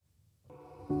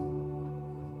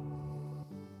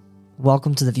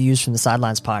Welcome to the Views from the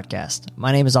Sidelines podcast.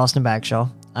 My name is Austin Bagshaw.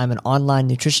 I'm an online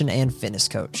nutrition and fitness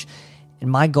coach.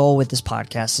 And my goal with this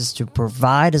podcast is to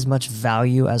provide as much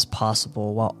value as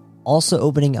possible while also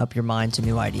opening up your mind to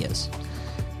new ideas.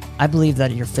 I believe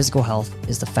that your physical health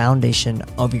is the foundation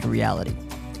of your reality.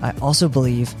 I also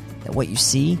believe that what you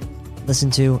see,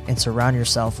 listen to, and surround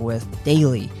yourself with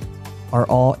daily are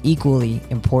all equally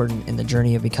important in the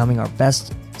journey of becoming our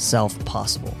best self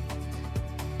possible.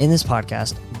 In this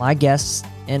podcast, my guests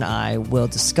and I will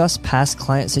discuss past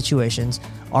client situations,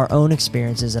 our own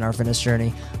experiences in our fitness journey,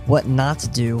 what not to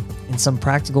do, and some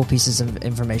practical pieces of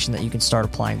information that you can start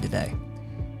applying today.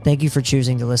 Thank you for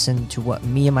choosing to listen to what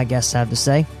me and my guests have to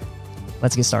say.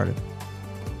 Let's get started.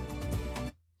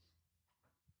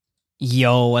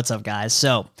 Yo, what's up, guys?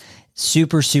 So,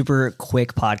 super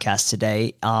quick podcast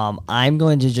today. I'm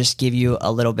going to just give you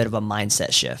a little bit of a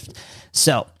mindset shift.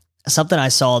 So, something I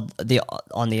saw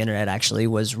on the internet actually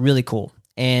was really cool.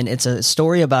 And it's a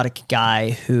story about a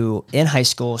guy who in high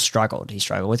school struggled. He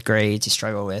struggled with grades. He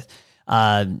struggled with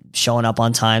showing up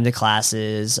on time to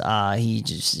classes. He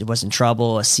just was in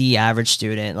trouble, a C average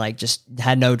student, like just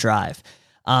had no drive.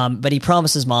 But he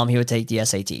promised his mom he would take the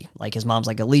SAT. Like his mom's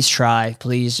like, at least try,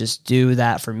 please just do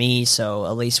that for me. So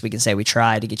at least we can say we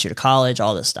tried to get you to college,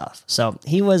 all this stuff. So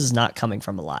he was not coming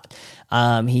from a lot.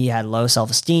 He had low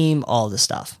self-esteem, all this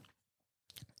stuff.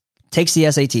 Takes the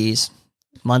SATs,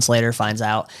 months later finds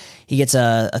out. He gets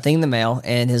a thing in the mail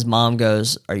and his mom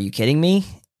goes, "Are you kidding me?"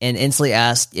 And instantly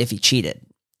asked if he cheated.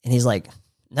 And he's like,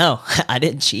 "No, I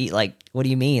didn't cheat. Like, what do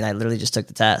you mean? I literally just took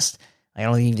the test."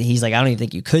 He's like, "I don't even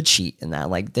think you could cheat in that.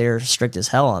 Like, they're strict as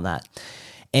hell on that."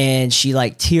 And she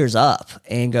like tears up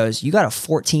and goes, "You got a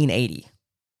 1480.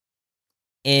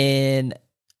 And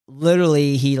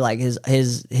literally he like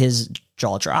his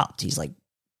jaw dropped. He's like,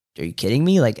 "Are you kidding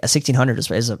me? Like a 1600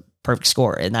 is a perfect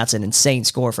score. And that's an insane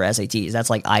score for SATs. That's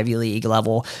like Ivy League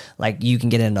level. Like you can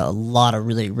get into a lot of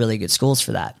really, really good schools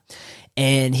for that."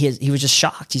 And he was just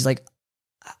shocked. He's like,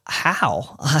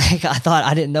 "How?" I thought,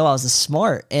 I didn't know I was this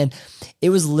smart. And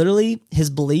it was literally his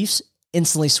beliefs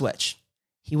instantly switched.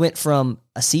 He went from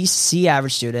a C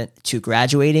average student to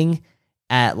graduating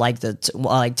at like the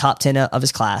top 10 of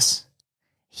his class.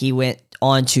 He went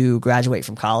on to graduate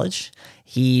from college.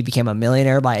 He became a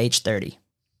millionaire by age 30.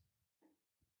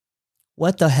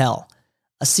 What the hell?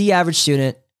 A C average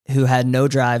student who had no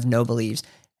drive, no beliefs,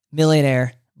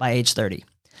 millionaire by age 30.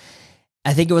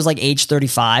 I think it was like age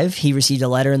 35. He received a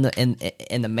letter in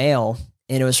the mail,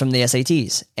 and it was from the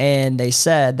SATs. And they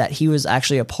said that he was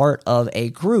actually a part of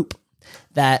a group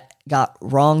that got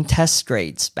wrong test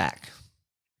grades back.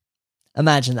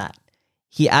 Imagine that.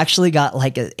 He actually got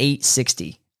like an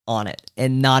 860 on it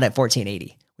and not at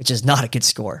 1480, which is not a good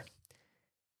score.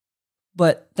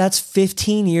 But that's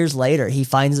 15 years later, he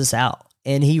finds this out.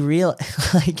 And he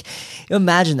like,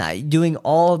 imagine that, doing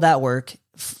all of that work,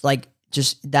 like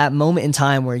just that moment in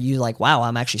time where you like, wow,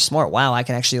 I'm actually smart. Wow, I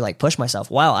can actually like push myself.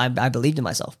 Wow, I believed in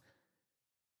myself.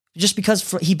 Just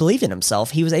because he believed in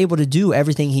himself, he was able to do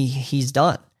everything he's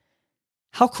done.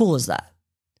 How cool is that?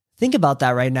 Think about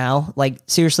that right now, like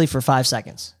seriously for 5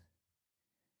 seconds.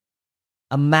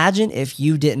 Imagine if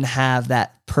you didn't have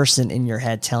that person in your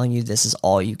head telling you this is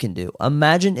all you can do.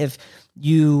 Imagine if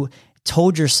you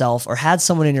told yourself or had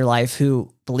someone in your life who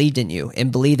believed in you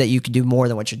and believed that you could do more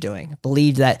than what you're doing,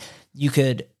 believed that you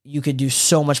could do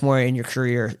so much more in your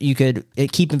career. You could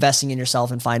keep investing in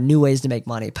yourself and find new ways to make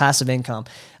money, passive income,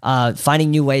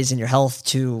 finding new ways in your health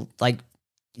to like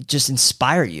just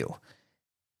inspire you.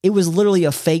 It was literally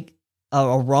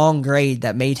a wrong grade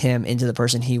that made him into the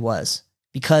person he was.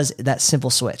 Because that simple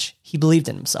switch, he believed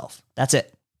in himself. That's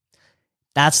it.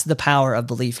 That's the power of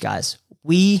belief, guys.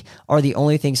 We are the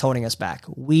only things holding us back.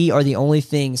 We are the only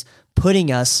things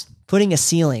putting a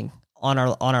ceiling on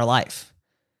our life.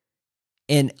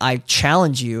 And I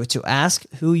challenge you to ask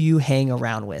who you hang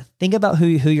around with. Think about who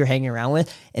you're hanging around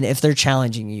with, and if they're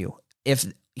challenging you.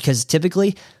 Because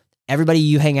typically, everybody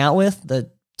you hang out with,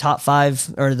 the top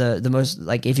 5 or the most,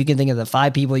 like if you can think of the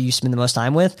 5 people you spend the most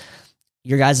time with,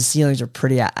 your guys' ceilings are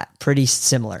pretty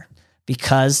similar,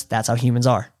 because that's how humans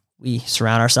are. We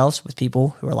surround ourselves with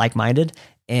people who are like-minded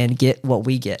and get what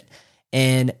we get.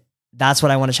 And that's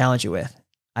what I want to challenge you with.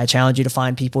 I challenge you to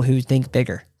find people who think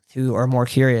bigger, who are more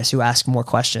curious, who ask more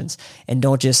questions, and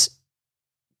don't just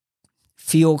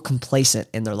feel complacent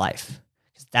in their life.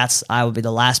 I will be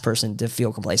the last person to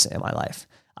feel complacent in my life.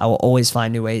 I will always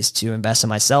find new ways to invest in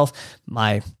myself,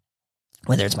 my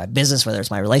whether it's my business, whether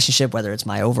it's my relationship, whether it's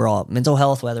my overall mental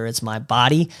health, whether it's my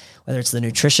body, whether it's the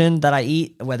nutrition that I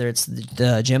eat, whether it's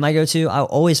the gym I go to, I'll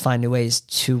always find new ways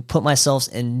to put myself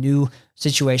in new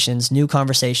situations, new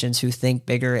conversations, who think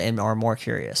bigger and are more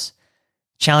curious.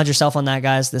 Challenge yourself on that,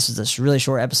 guys. This is a really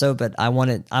short episode, but I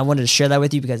wanted to share that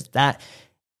with you because that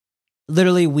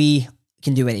literally, we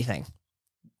can do anything.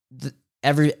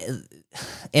 Every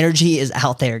energy is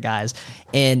out there, guys.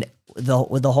 And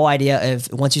the whole idea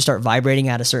of once you start vibrating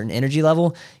at a certain energy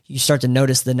level, you start to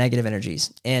notice the negative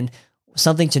energies. And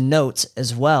something to note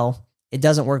as well, it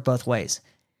doesn't work both ways.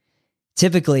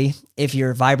 Typically, if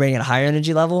you're vibrating at a higher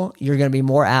energy level, you're going to be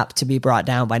more apt to be brought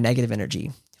down by negative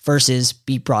energy versus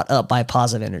be brought up by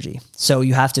positive energy. So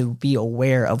you have to be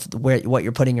aware of what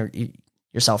you're putting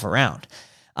yourself around.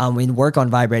 We work on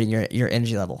vibrating your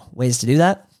energy level. Ways to do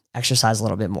that: exercise a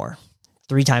little bit more,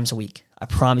 3 times a week. I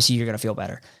promise you, you're going to feel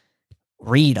better.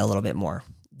 Read a little bit more.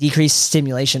 Decrease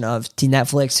stimulation of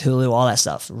Netflix, Hulu, all that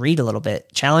stuff. Read a little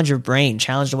bit. Challenge your brain.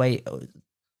 Challenge the way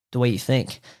you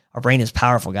think. Our brain is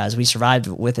powerful, guys. We survived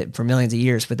with it for millions of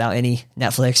years without any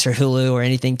Netflix or Hulu or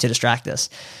anything to distract us.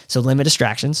 So limit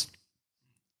distractions.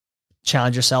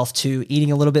 Challenge yourself to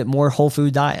eating a little bit more whole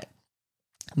food diet,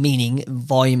 meaning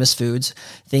voluminous foods,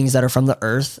 things that are from the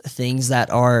earth, things that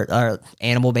are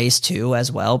animal-based too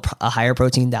as well, a higher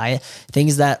protein diet,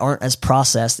 things that aren't as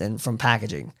processed and from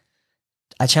packaging.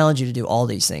 I challenge you to do all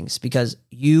these things because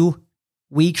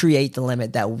we create the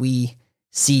limit that we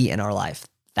see in our life.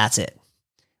 That's it.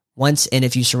 And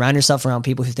if you surround yourself around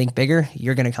people who think bigger,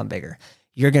 you're going to come bigger.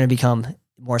 You're going to become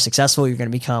more successful. You're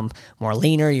going to become more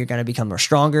leaner. You're going to become more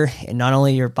stronger in not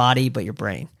only your body, but your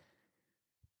brain.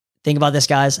 Think about this,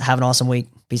 guys. Have an awesome week.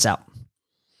 Peace out.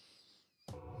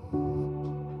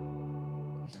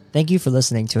 Thank you for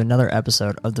listening to another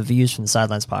episode of the Views from the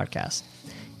Sidelines podcast.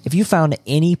 If you found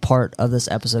any part of this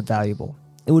episode valuable,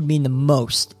 it would mean the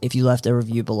most if you left a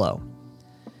review below.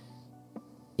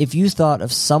 If you thought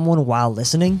of someone while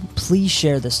listening, please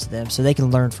share this to them so they can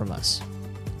learn from us.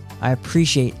 I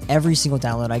appreciate every single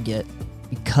download I get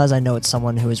because I know it's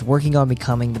someone who is working on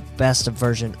becoming the best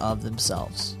version of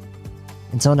themselves.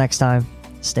 Until next time,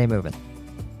 stay moving.